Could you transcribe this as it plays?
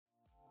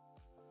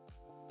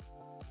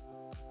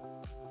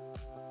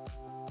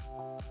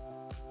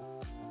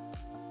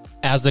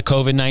As the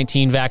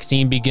COVID-19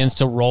 vaccine begins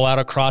to roll out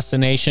across the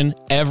nation,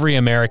 every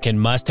American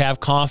must have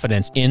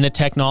confidence in the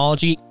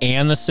technology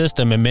and the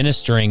system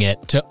administering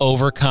it to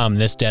overcome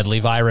this deadly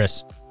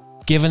virus.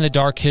 Given the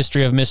dark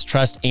history of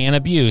mistrust and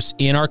abuse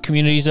in our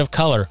communities of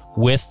color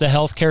with the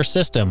healthcare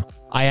system,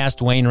 I asked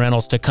Dwayne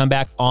Reynolds to come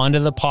back onto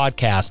the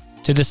podcast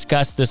to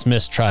discuss this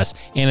mistrust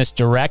and its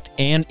direct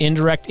and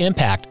indirect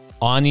impact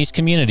on these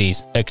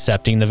communities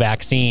accepting the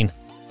vaccine.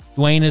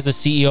 Dwayne is the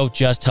CEO of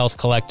Just Health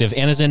Collective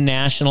and is a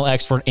national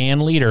expert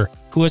and leader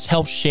who has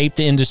helped shape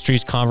the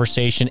industry's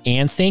conversation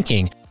and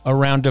thinking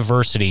around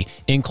diversity,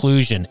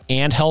 inclusion,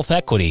 and health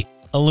equity,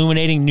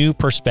 illuminating new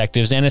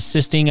perspectives and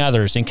assisting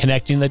others in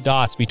connecting the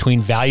dots between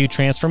value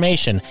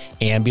transformation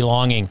and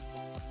belonging.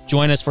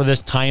 Join us for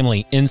this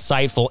timely,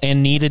 insightful,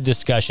 and needed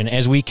discussion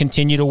as we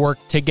continue to work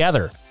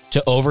together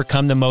to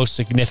overcome the most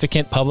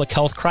significant public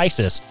health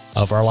crisis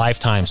of our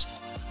lifetimes.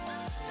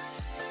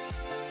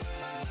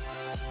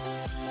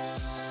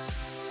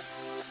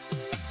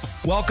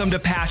 Welcome to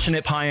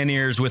Passionate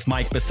Pioneers with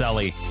Mike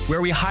Biselli,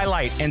 where we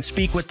highlight and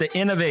speak with the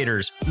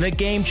innovators, the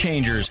game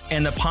changers,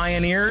 and the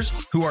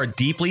pioneers who are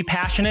deeply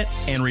passionate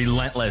and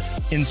relentless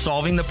in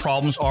solving the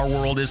problems our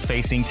world is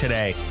facing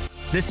today.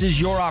 This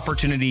is your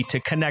opportunity to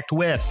connect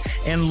with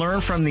and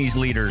learn from these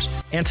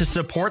leaders and to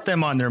support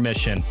them on their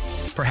mission.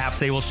 Perhaps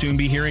they will soon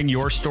be hearing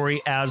your story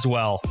as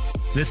well.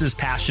 This is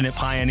Passionate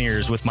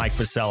Pioneers with Mike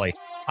Biselli.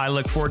 I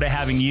look forward to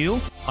having you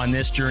on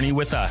this journey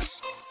with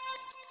us.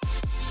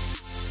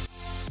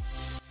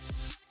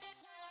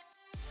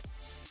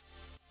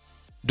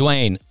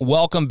 Dwayne,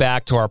 welcome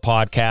back to our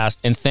podcast,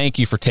 and thank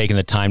you for taking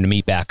the time to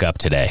meet back up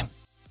today.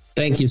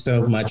 Thank you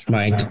so much,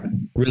 Mike.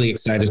 Really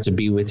excited to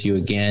be with you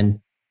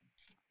again.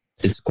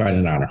 It's quite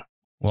an honor.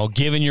 Well,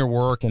 given your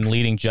work in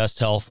leading Just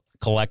Health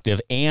Collective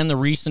and the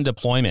recent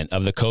deployment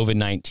of the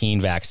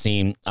COVID-19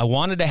 vaccine, I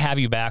wanted to have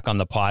you back on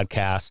the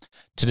podcast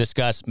to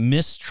discuss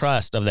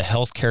mistrust of the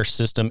healthcare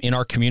system in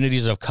our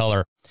communities of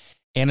color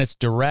and its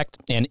direct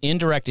and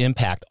indirect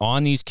impact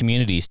on these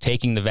communities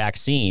taking the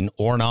vaccine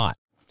or not.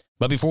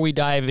 But before we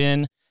dive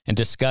in and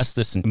discuss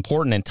this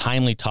important and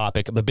timely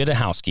topic, a bit of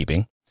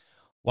housekeeping.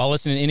 While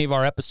listening to any of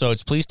our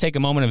episodes, please take a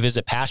moment and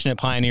visit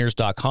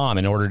passionatepioneers.com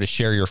in order to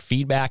share your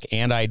feedback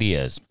and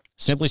ideas.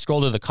 Simply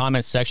scroll to the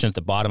comments section at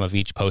the bottom of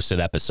each posted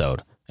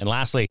episode. And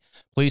lastly,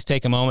 please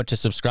take a moment to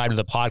subscribe to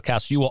the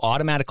podcast so you will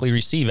automatically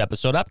receive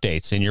episode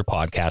updates in your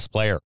podcast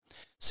player.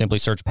 Simply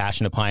search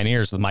Passionate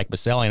Pioneers with Mike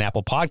Biselli in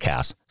Apple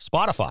Podcasts,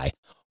 Spotify,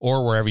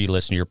 or wherever you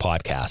listen to your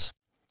podcasts.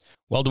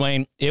 Well,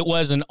 Dwayne, it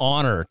was an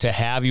honor to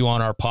have you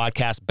on our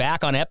podcast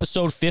back on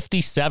episode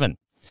 57,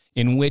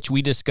 in which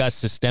we discussed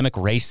systemic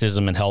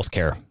racism in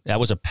healthcare. That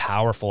was a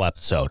powerful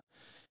episode.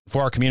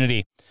 For our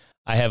community,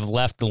 I have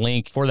left the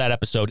link for that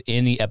episode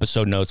in the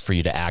episode notes for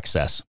you to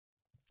access.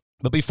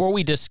 But before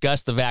we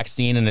discuss the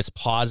vaccine and its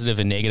positive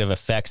and negative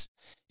effects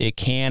it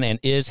can and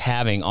is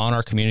having on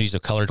our communities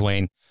of color,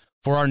 Dwayne,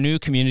 for our new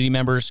community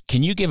members,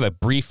 can you give a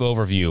brief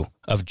overview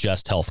of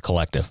Just Health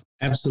Collective?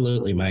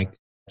 Absolutely, Mike.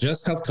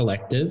 Just Health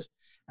Collective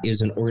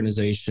is an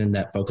organization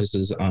that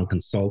focuses on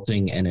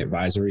consulting and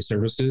advisory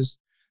services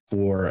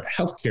for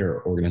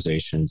healthcare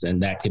organizations,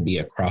 and that could be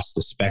across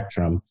the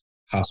spectrum,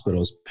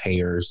 hospitals,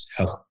 payers,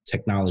 health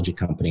technology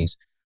companies.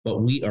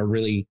 But we are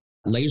really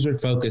laser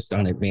focused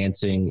on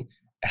advancing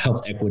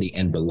health equity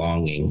and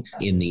belonging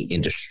in the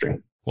industry.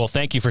 Well,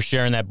 thank you for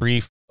sharing that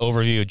brief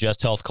overview of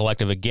Just Health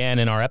Collective. Again,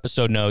 in our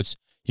episode notes,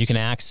 you can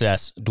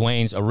access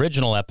Dwayne's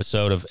original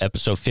episode of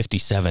episode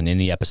 57 in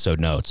the episode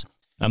notes.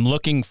 I'm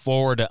looking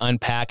forward to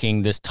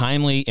unpacking this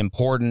timely,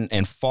 important,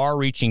 and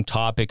far-reaching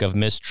topic of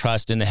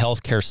mistrust in the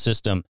healthcare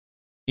system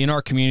in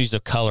our communities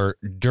of color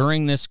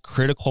during this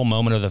critical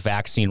moment of the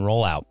vaccine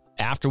rollout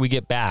after we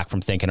get back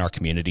from thanking our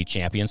community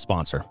champion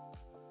sponsor.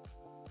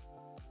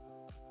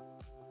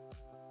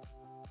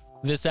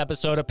 This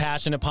episode of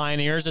Passionate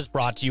Pioneers is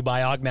brought to you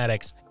by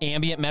Augmedix,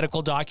 ambient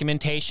medical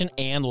documentation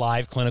and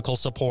live clinical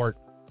support.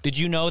 Did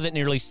you know that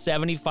nearly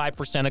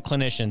 75% of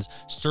clinicians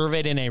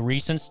surveyed in a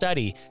recent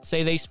study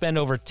say they spend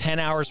over 10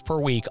 hours per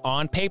week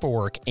on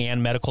paperwork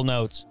and medical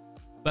notes?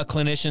 But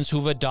clinicians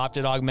who've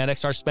adopted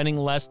Augmedix are spending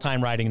less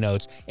time writing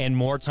notes and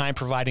more time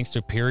providing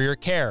superior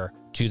care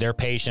to their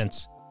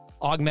patients.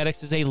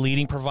 Augmedix is a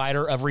leading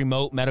provider of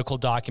remote medical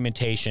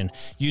documentation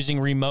using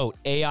remote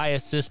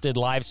AI-assisted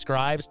live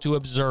scribes to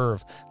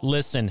observe,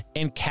 listen,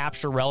 and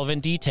capture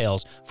relevant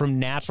details from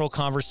natural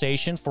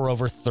conversation for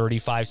over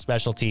 35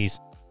 specialties.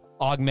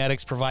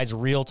 Augmedix provides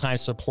real-time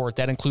support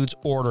that includes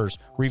orders,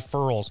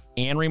 referrals,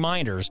 and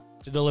reminders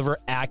to deliver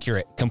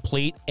accurate,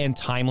 complete, and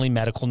timely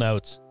medical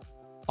notes.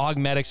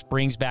 Augmedix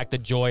brings back the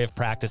joy of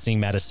practicing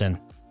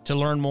medicine. To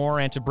learn more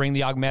and to bring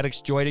the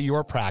Augmedix joy to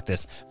your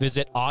practice,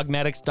 visit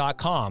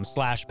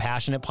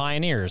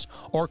augmedix.com/passionatepioneers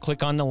or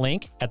click on the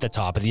link at the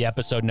top of the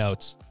episode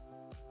notes.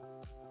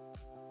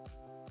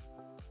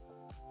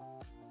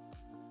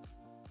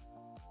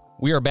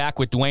 We are back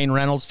with Dwayne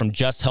Reynolds from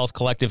Just Health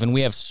Collective, and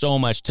we have so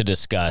much to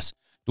discuss.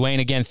 Dwayne,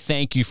 again,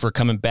 thank you for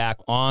coming back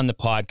on the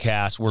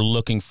podcast. We're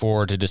looking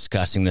forward to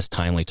discussing this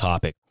timely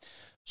topic.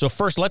 So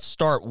first, let's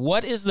start.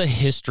 What is the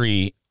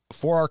history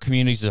for our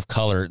communities of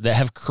color that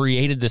have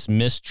created this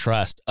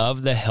mistrust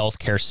of the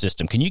healthcare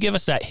system. Can you give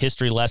us that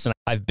history lesson?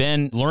 I've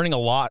been learning a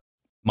lot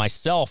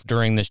myself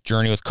during this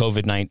journey with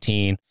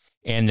COVID-19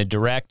 and the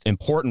direct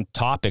important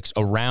topics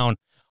around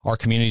our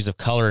communities of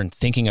color and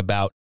thinking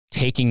about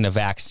taking the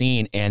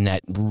vaccine and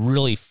that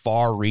really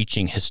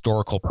far-reaching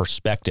historical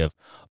perspective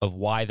of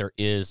why there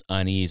is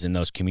unease in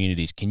those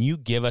communities. Can you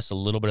give us a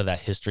little bit of that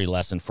history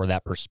lesson for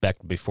that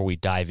perspective before we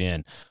dive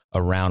in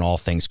around all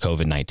things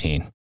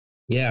COVID-19?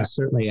 Yeah,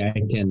 certainly I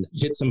can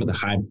hit some of the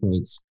high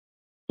points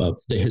of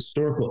the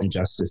historical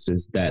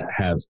injustices that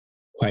have,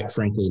 quite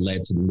frankly,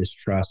 led to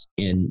mistrust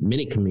in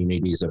many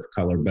communities of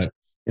color, but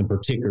in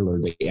particular,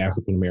 the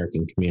African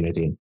American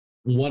community.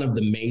 One of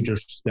the major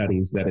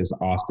studies that is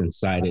often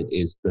cited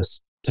is the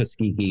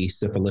Tuskegee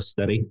syphilis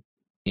study,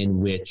 in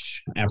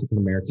which African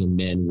American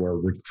men were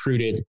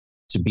recruited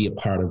to be a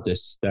part of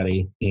this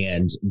study.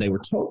 And they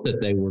were told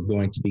that they were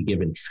going to be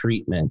given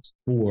treatment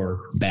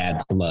for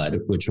bad blood,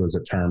 which was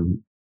a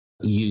term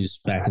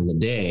used back in the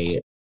day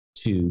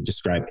to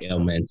describe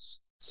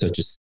ailments such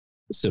as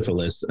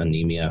syphilis,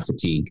 anemia,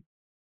 fatigue.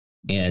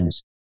 And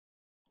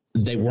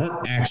they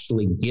weren't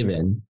actually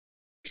given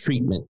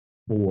treatment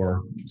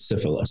for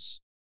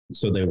syphilis.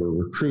 So they were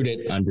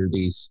recruited under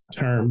these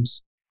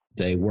terms.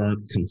 They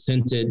weren't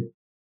consented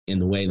in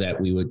the way that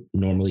we would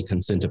normally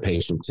consent a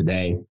patient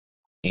today.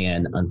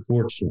 And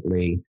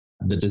unfortunately,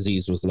 the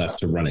disease was left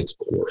to run its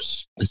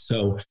course.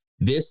 So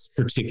this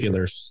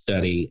particular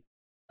study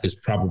is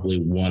probably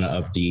one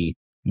of the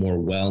more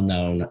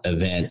well-known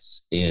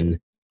events in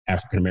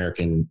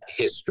African-American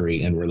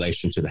history in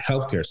relation to the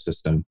healthcare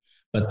system.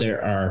 But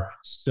there are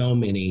so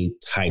many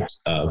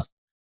types of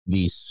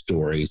these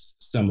stories,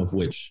 some of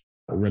which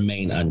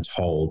remain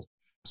untold.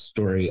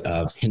 Story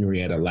of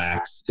Henrietta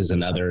Lacks is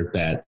another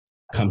that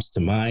comes to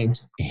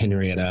mind.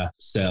 Henrietta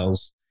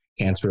cells,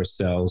 cancerous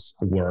cells,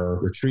 were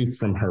retrieved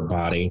from her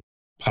body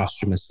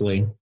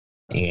posthumously,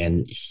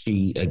 and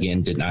she,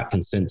 again, did not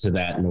consent to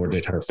that, nor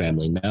did her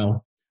family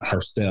know.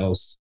 Her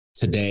cells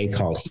today,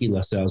 called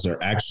HeLa cells,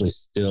 are actually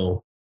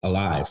still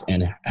alive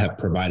and have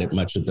provided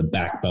much of the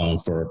backbone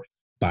for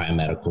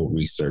biomedical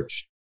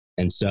research.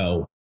 And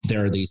so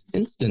there are these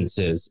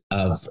instances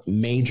of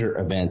major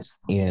events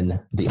in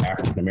the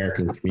African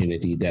American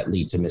community that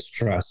lead to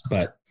mistrust,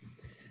 but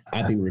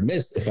I'd be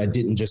remiss if I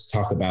didn't just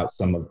talk about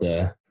some of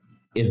the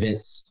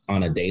events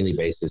on a daily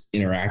basis,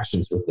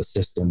 interactions with the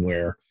system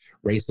where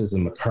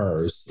racism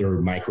occurs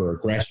through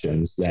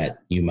microaggressions that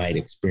you might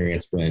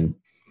experience when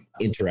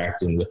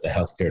interacting with the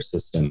healthcare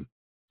system,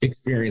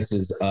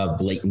 experiences of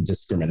blatant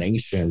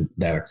discrimination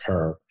that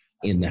occur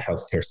in the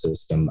healthcare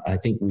system. I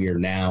think we are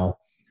now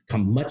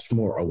become much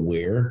more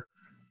aware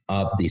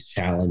of these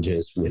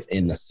challenges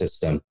within the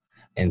system.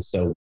 And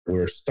so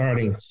we're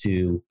starting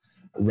to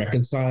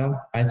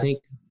reconcile, I think,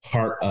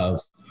 part of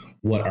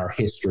what our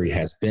history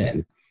has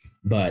been.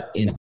 But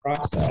in the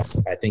process,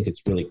 I think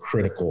it's really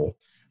critical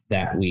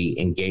that we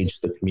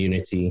engage the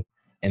community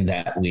and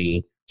that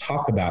we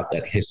talk about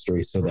that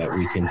history so that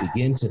we can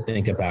begin to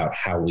think about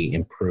how we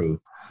improve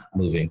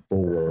moving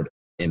forward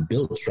and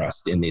build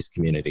trust in these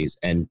communities.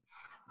 And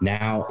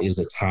now is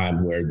a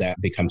time where that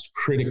becomes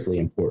critically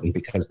important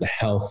because the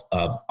health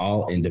of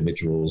all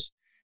individuals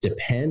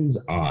depends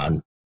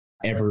on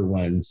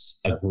everyone's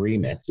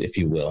agreement, if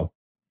you will,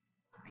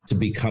 to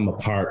become a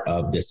part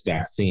of this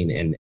vaccine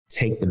and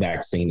take the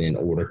vaccine in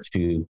order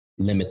to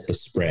limit the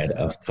spread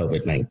of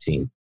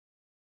COVID-19.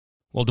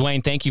 Well,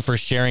 Dwayne, thank you for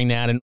sharing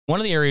that. And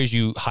one of the areas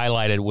you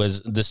highlighted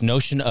was this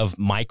notion of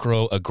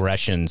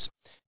microaggressions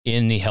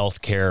in the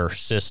healthcare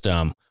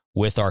system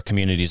with our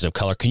communities of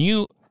color. Can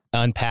you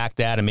unpack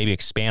that and maybe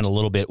expand a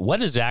little bit?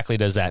 What exactly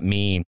does that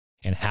mean?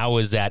 And how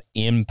is that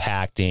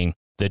impacting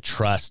the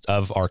trust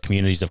of our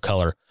communities of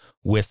color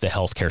with the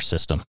healthcare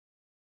system?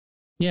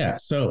 Yeah.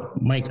 So,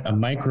 Mike, a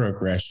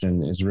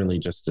microaggression is really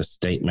just a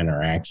statement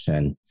or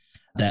action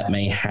that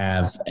may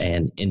have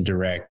an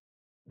indirect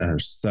or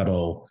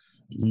subtle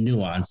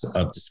nuance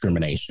of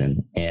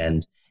discrimination.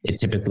 And it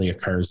typically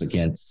occurs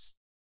against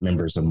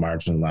members of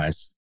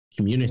marginalized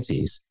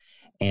communities.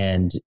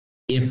 And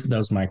if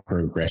those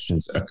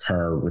microaggressions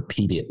occur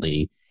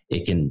repeatedly,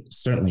 it can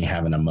certainly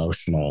have an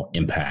emotional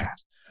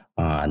impact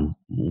on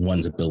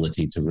one's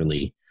ability to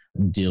really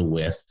deal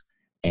with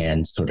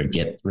and sort of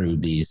get through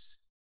these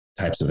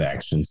types of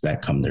actions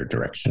that come their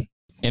direction.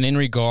 And in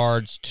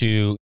regards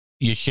to,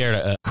 you shared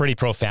a pretty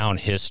profound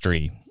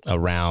history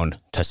around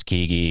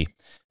Tuskegee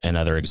and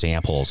other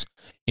examples.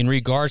 In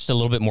regards to a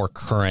little bit more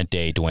current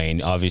day,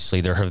 Dwayne, obviously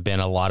there have been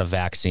a lot of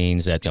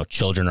vaccines that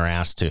children are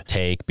asked to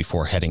take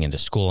before heading into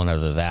school and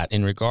other that.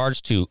 In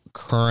regards to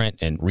current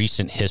and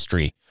recent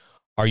history,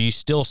 are you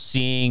still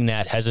seeing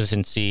that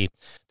hesitancy,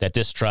 that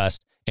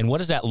distrust? And what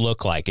does that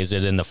look like? Is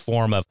it in the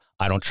form of,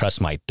 I don't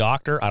trust my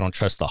doctor, I don't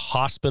trust the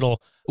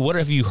hospital? What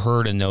have you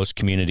heard in those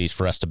communities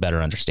for us to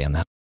better understand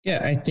that?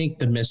 Yeah, I think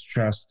the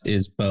mistrust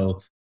is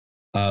both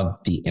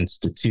of the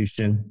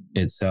institution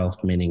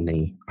itself, meaning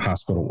the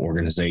hospital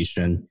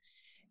organization,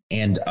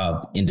 and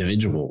of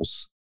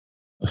individuals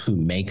who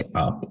make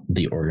up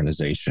the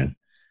organization.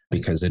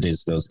 because it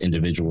is those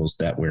individuals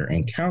that we're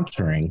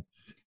encountering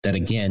that,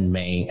 again,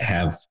 may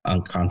have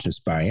unconscious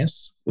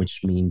bias, which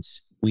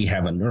means we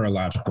have a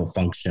neurological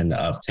function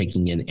of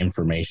taking in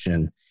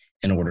information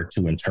in order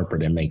to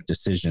interpret and make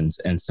decisions.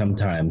 And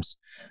sometimes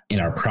in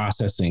our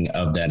processing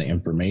of that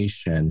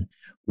information,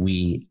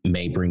 we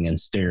may bring in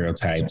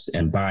stereotypes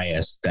and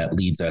bias that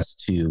leads us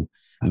to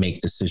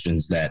make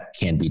decisions that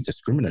can be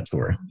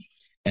discriminatory.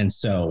 And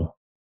so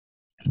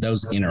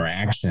those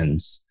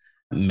interactions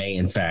may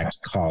in fact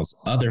cause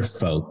other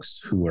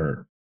folks who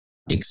are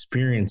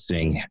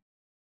experiencing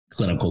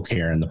clinical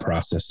care and the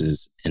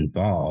processes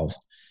involved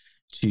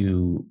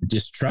to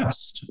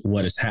distrust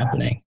what is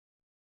happening.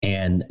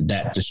 And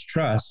that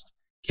distrust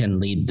can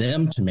lead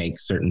them to make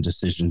certain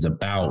decisions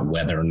about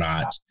whether or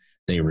not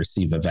they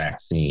receive a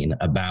vaccine,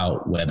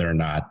 about whether or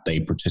not they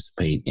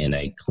participate in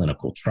a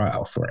clinical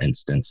trial, for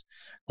instance.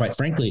 Quite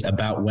frankly,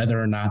 about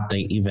whether or not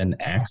they even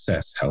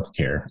access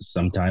healthcare.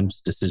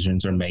 Sometimes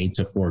decisions are made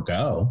to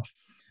forego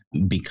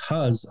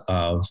because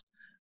of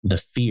the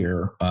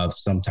fear of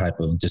some type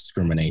of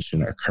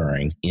discrimination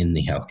occurring in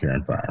the healthcare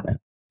environment.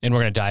 And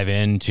we're going to dive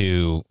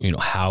into,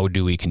 how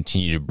do we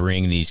continue to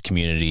bring these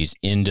communities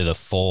into the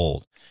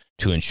fold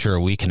to ensure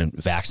we can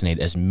vaccinate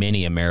as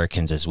many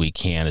Americans as we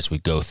can as we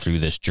go through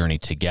this journey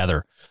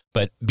together.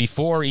 But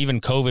before even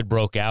COVID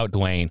broke out,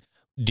 Dwayne,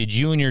 did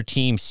you and your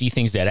team see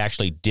things that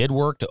actually did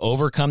work to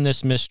overcome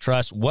this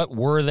mistrust? What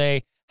were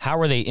they? How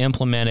were they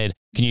implemented?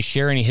 Can you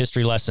share any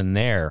history lesson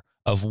there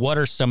of what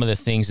are some of the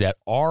things that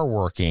are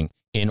working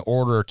in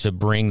order to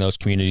bring those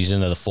communities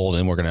into the fold?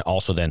 And we're going to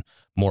also then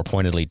more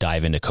pointedly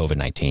dive into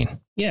COVID-19.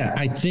 Yeah,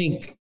 I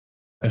think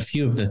a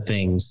few of the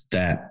things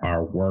that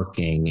are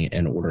working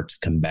in order to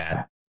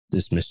combat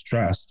this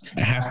mistrust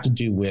have to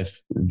do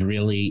with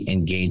really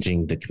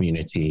engaging the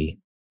community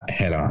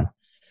head on.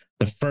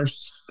 The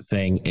first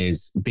thing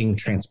is being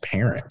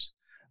transparent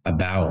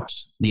about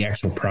the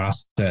actual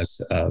process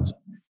of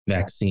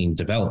vaccine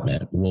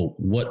development. Well,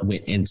 what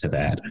went into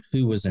that?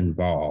 Who was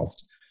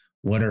involved?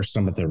 What are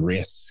some of the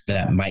risks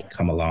that might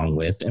come along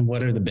with, and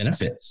what are the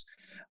benefits?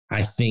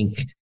 I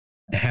think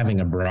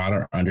having a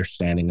broader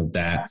understanding of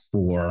that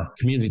for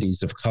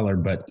communities of color,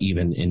 but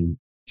even in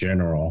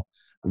general,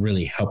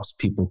 really helps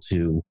people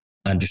to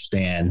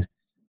understand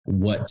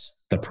what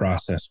the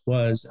process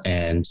was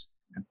and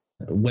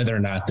whether or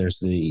not there's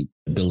the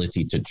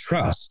ability to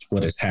trust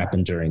what has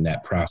happened during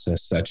that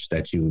process such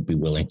that you would be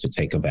willing to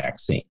take a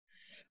vaccine.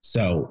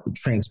 So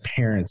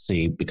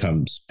transparency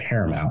becomes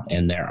paramount,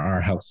 and there are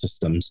health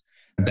systems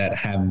that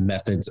have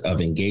methods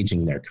of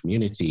engaging their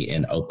community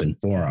in open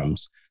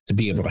forums to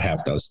be able to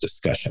have those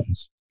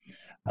discussions.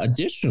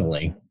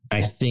 Additionally,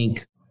 I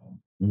think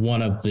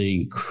one of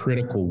the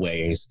critical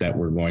ways that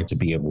we're going to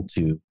be able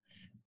to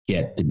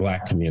get the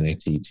Black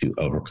community to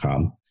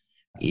overcome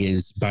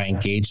is by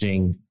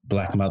engaging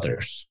Black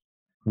mothers.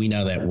 We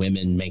know that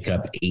women make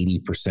up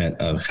 80%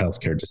 of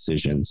healthcare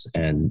decisions,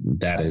 and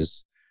that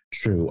is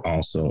true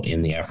also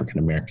in the African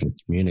American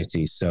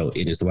community. So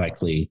it is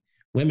likely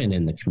women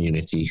in the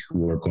community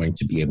who are going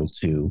to be able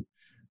to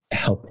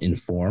help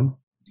inform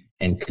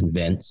and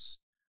convince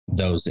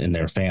those in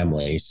their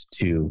families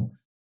to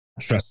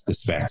trust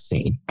this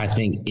vaccine. I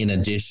think in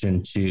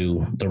addition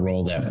to the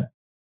role that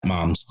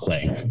moms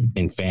play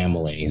in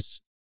families,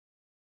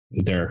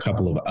 there are a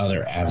couple of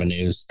other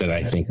avenues that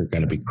I think are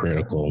going to be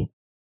critical.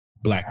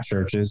 Black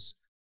churches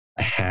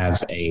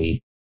have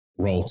a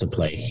role to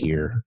play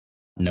here,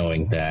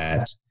 knowing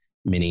that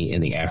many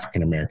in the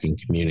African American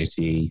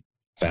community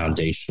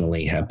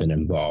foundationally have been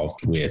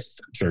involved with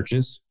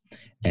churches.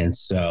 And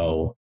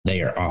so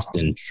they are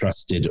often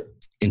trusted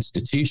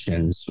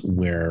institutions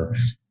where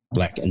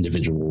Black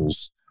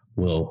individuals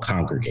will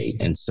congregate.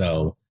 And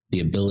so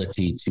the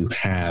ability to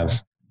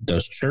have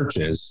those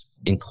churches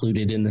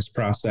included in this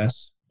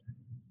process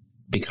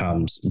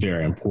becomes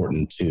very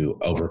important to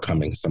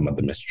overcoming some of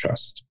the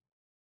mistrust.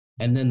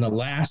 And then the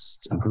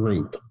last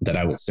group that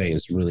I would say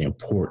is really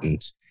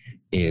important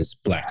is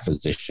Black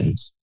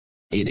physicians.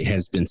 It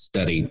has been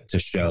studied to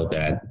show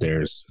that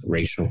there's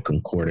racial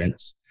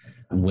concordance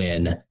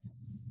when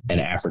an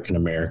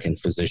African-American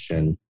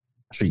physician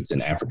treats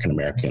an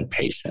African-American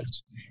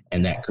patient.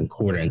 And that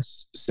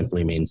concordance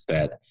simply means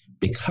that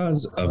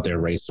because of their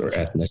race or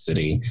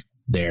ethnicity,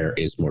 there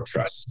is more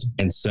trust.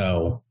 And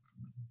so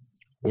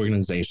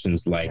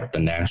organizations like the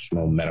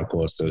National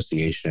Medical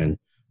Association,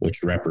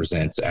 which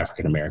represents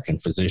African-American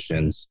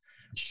physicians,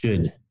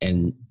 should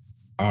and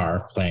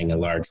are playing a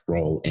large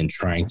role in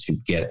trying to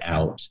get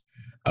out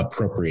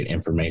appropriate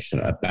information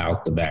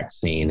about the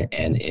vaccine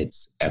and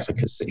its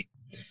efficacy.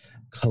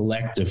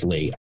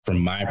 Collectively, from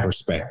my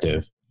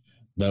perspective,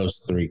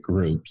 those three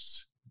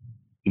groups,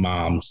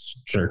 moms,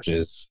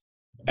 churches,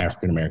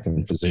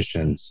 African-American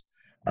physicians,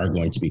 are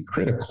going to be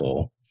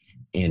critical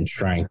in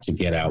trying to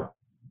get out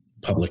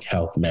public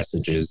health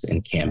messages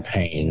and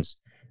campaigns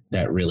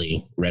that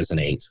really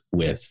resonate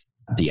with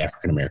the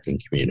African-American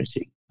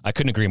community. I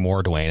couldn't agree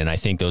more, Dwayne, and I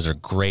think those are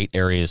great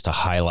areas to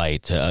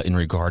highlight in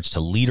regards to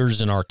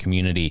leaders in our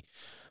community.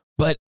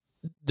 But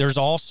there's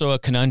also a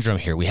conundrum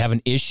here. We have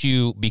an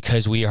issue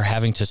because we are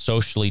having to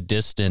socially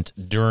distant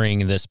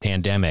during this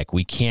pandemic.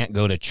 We can't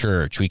go to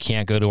church. We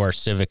can't go to our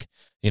civic,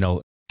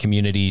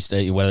 communities,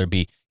 whether it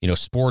be,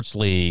 sports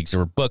leagues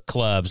or book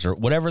clubs or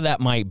whatever that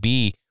might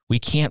be. We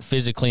can't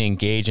physically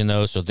engage in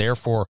those. So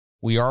therefore,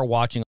 we are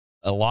watching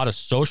a lot of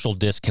social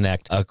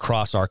disconnect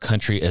across our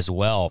country as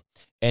well.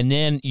 And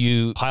then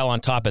you pile on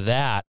top of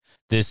that,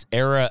 this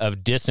era of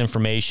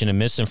disinformation and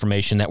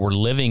misinformation that we're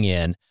living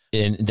in,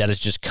 and that is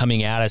just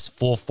coming at us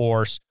full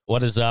force.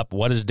 What is up?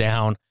 What is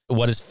down?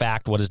 What is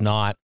fact? What is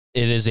not?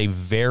 It is a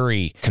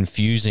very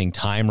confusing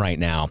time right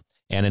now.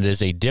 And it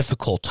is a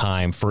difficult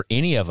time for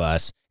any of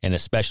us, and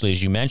especially,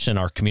 as you mentioned,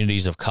 our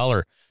communities of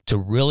color, to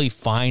really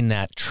find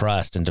that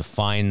trust and to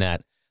find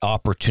that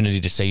opportunity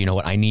to say, you know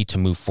what, I need to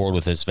move forward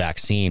with this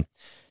vaccine.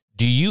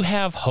 Do you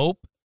have hope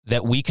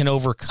that we can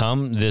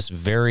overcome this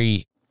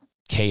very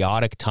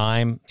chaotic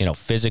time,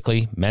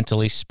 physically,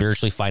 mentally,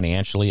 spiritually,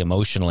 financially,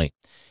 emotionally,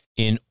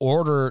 in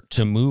order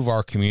to move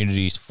our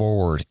communities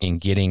forward in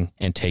getting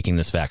and taking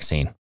this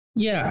vaccine?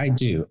 Yeah, I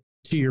do.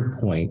 To your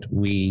point,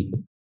 we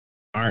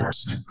aren't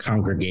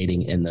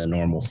congregating in the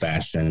normal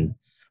fashion,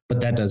 but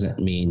that doesn't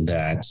mean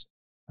that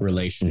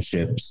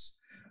relationships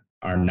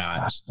are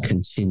not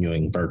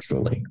continuing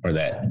virtually or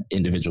that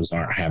individuals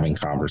aren't having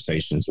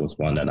conversations with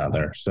one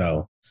another.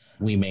 So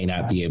we may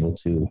not be able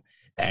to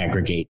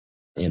aggregate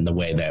in the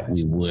way that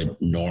we would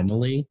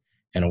normally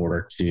in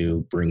order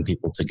to bring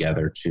people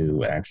together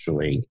to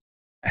actually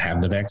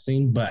have the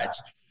vaccine, but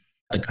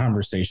the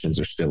conversations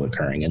are still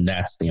occurring. And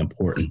that's the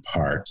important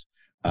part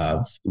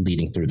of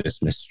leading through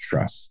this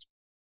mistrust.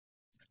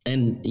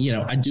 And,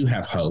 I do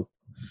have hope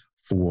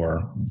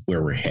for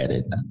where we're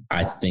headed.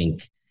 I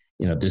think,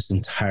 this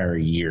entire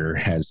year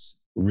has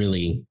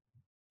really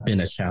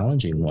been a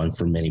challenging one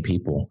for many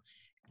people.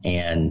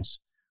 And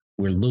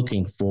we're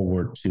looking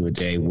forward to a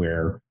day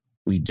where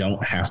we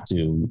don't have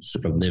to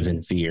sort of live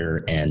in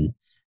fear and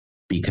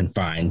be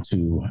confined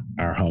to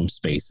our home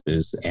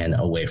spaces and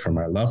away from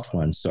our loved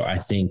ones. So I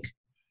think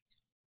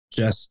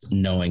just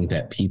knowing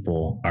that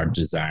people are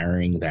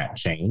desiring that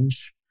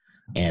change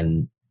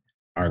and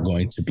are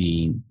going to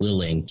be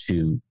willing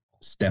to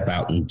step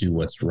out and do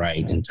what's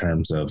right in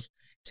terms of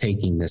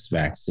taking this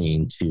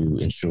vaccine to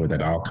ensure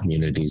that all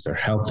communities are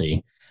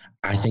healthy,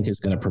 I think is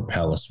going to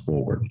propel us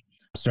forward.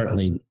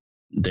 Certainly,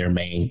 there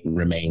may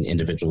remain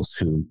individuals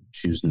who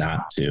choose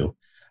not to.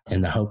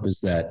 And the hope is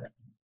that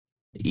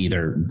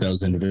either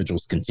those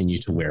individuals continue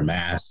to wear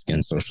masks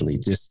and socially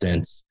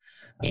distance,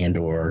 and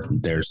or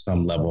there's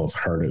some level of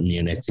herd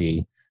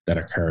immunity that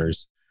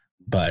occurs.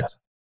 But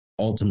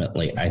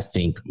ultimately, I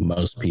think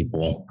most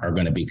people are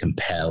going to be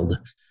compelled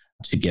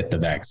to get the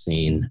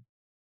vaccine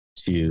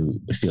to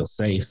feel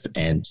safe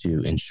and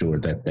to ensure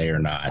that they are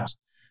not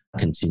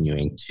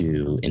continuing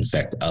to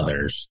infect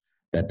others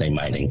that they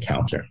might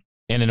encounter.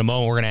 And in a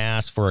moment, we're going to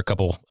ask for a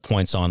couple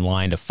points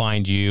online to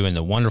find you and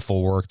the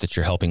wonderful work that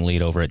you're helping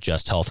lead over at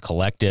Just Health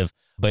Collective.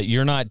 But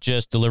you're not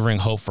just delivering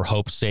hope for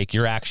hope's sake.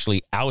 You're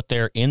actually out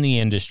there in the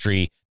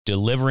industry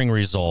delivering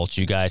results.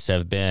 You guys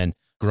have been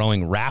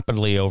growing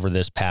rapidly over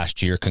this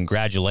past year.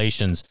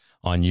 Congratulations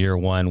on year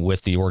one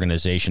with the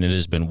organization. It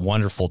has been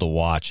wonderful to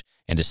watch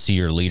and to see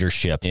your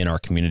leadership in our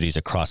communities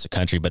across the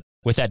country. But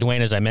with that,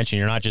 Dwayne, as I mentioned,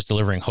 you're not just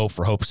delivering hope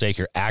for hope's sake,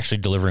 you're actually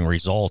delivering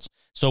results.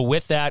 So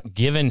with that,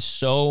 given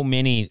so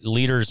many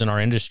leaders in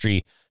our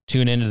industry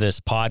tune into this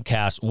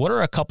podcast, what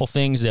are a couple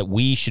things that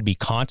we should be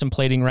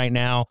contemplating right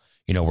now?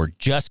 We're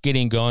just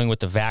getting going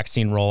with the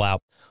vaccine rollout.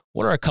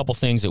 What are a couple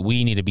things that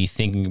we need to be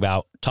thinking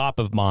about, top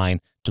of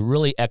mind, to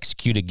really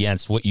execute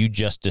against what you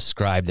just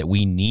described that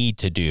we need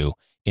to do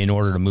in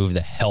order to move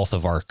the health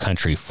of our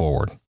country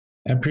forward?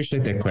 I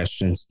appreciate that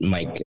question,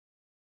 Mike.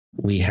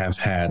 We have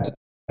had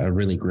a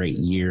really great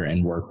year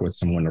and work with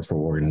some wonderful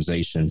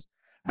organizations.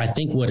 I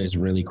think what is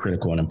really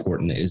critical and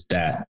important is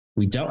that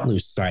we don't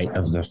lose sight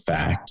of the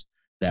fact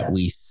that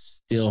we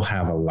still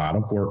have a lot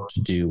of work to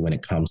do when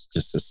it comes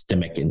to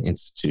systemic and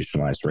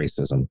institutionalized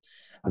racism.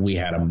 We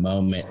had a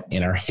moment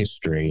in our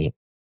history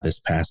this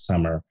past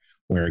summer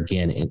where,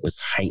 again, it was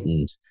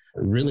heightened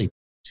really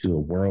to a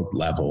world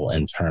level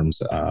in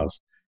terms of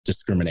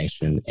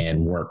discrimination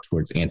and work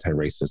towards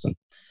anti-racism.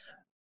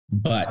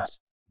 But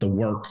the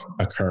work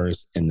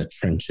occurs in the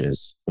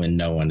trenches when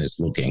no one is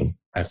looking.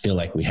 I feel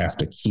like we have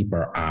to keep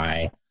our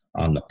eye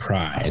on the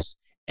prize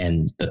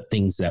and the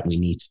things that we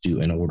need to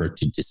do in order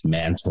to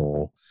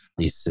dismantle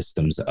these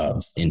systems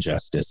of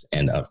injustice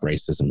and of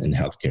racism in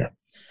healthcare.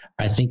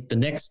 I think the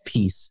next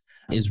piece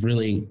is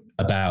really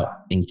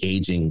about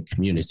engaging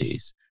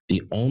communities.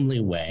 The only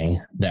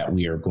way that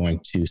we are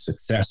going to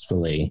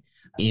successfully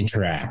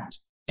interact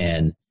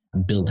and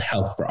build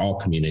health for all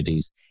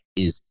communities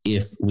is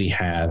if we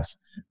have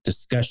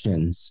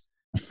discussions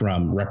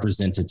from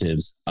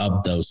representatives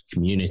of those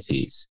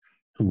communities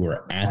who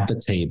are at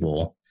the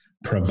table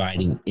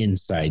providing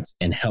insights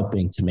and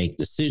helping to make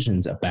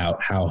decisions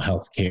about how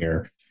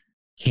healthcare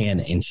can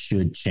and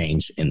should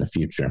change in the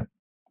future.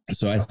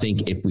 So I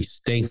think if we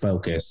stay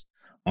focused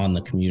on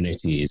the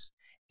communities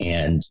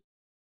and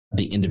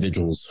the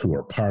individuals who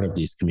are part of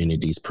these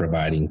communities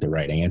providing the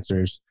right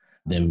answers,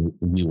 then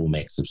we will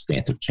make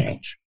substantive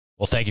change.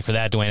 Well, thank you for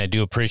that, Dwayne. I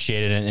do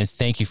appreciate it. And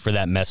thank you for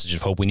that message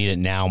of hope. We need it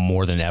now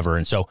more than ever.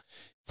 And so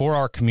for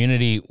our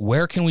community,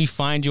 where can we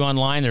find you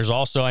online? There's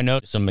also, I know,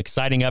 some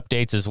exciting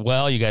updates as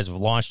well. You guys have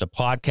launched a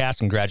podcast.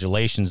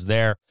 Congratulations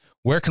there.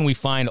 Where can we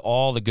find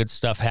all the good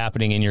stuff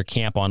happening in your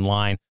camp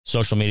online,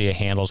 social media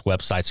handles,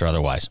 websites, or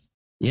otherwise?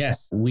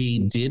 Yes, we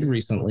did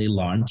recently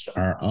launch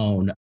our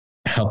own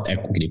health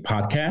equity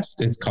podcast.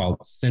 It's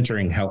called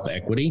Centering Health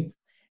Equity.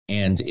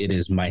 And it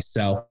is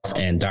myself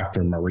and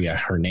Dr. Maria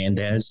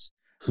Hernandez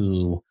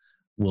who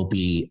will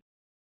be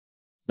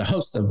the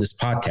host of this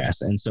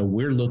podcast. And so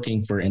we're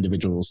looking for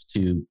individuals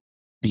to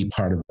be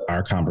part of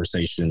our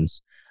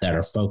conversations that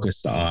are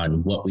focused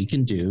on what we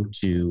can do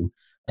to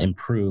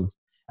improve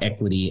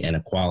equity and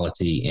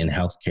equality in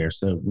healthcare.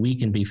 So we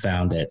can be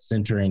found at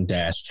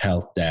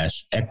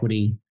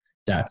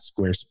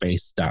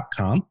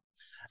centering-health-equity.squarespace.com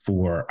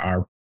for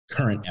our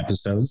current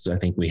episodes. I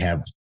think we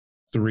have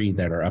 3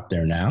 that are up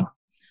there now.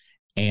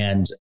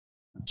 And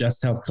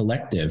Just Health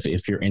Collective,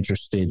 if you're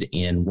interested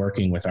in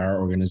working with our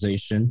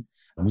organization,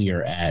 we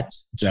are at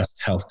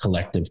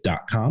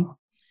justhealthcollective.com.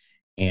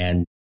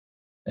 And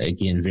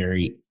again,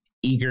 very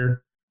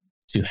eager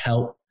to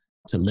help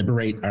to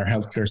liberate our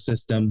healthcare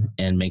system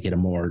and make it a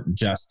more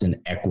just and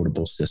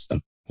equitable system.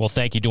 Well,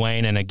 thank you,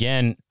 Dwayne. And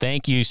again,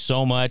 thank you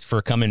so much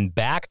for coming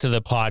back to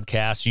the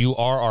podcast. You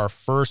are our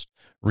first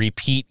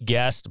repeat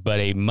guest, but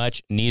a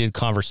much needed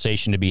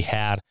conversation to be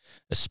had,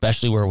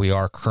 especially where we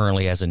are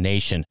currently as a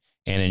nation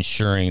and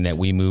ensuring that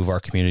we move our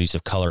communities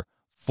of color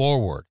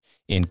forward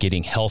in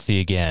getting healthy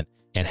again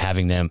and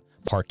having them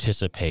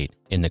participate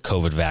in the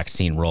COVID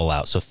vaccine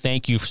rollout. So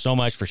thank you so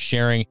much for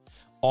sharing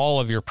all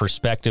of your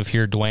perspective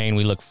here, Dwayne.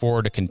 We look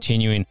forward to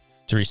continuing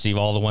to receive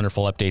all the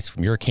wonderful updates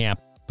from your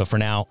camp. But for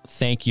now,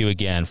 thank you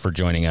again for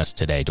joining us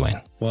today,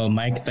 Dwayne. Well,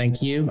 Mike,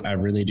 thank you. I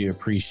really do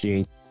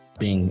appreciate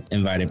being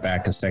invited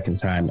back a second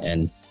time.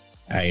 And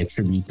I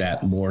attribute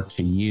that more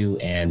to you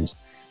and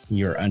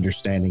your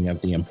understanding of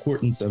the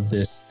importance of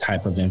this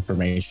type of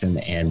information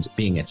and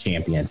being a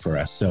champion for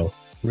us. So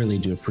really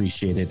do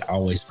appreciate it.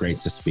 Always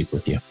great to speak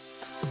with you.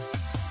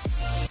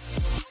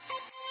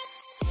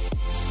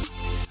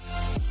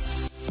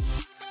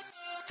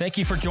 Thank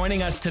you for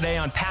joining us today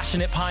on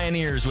Passionate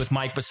Pioneers with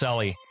Mike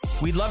Biselli.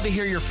 We'd love to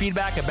hear your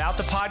feedback about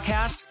the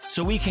podcast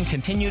so we can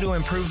continue to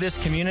improve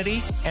this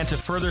community and to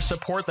further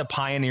support the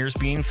pioneers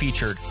being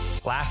featured.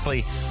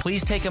 Lastly,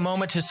 please take a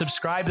moment to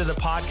subscribe to the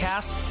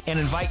podcast and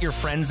invite your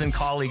friends and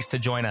colleagues to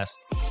join us.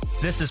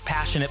 This is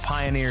Passionate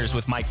Pioneers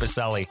with Mike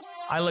Biselli.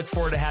 I look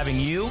forward to having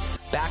you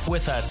back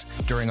with us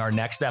during our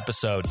next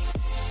episode.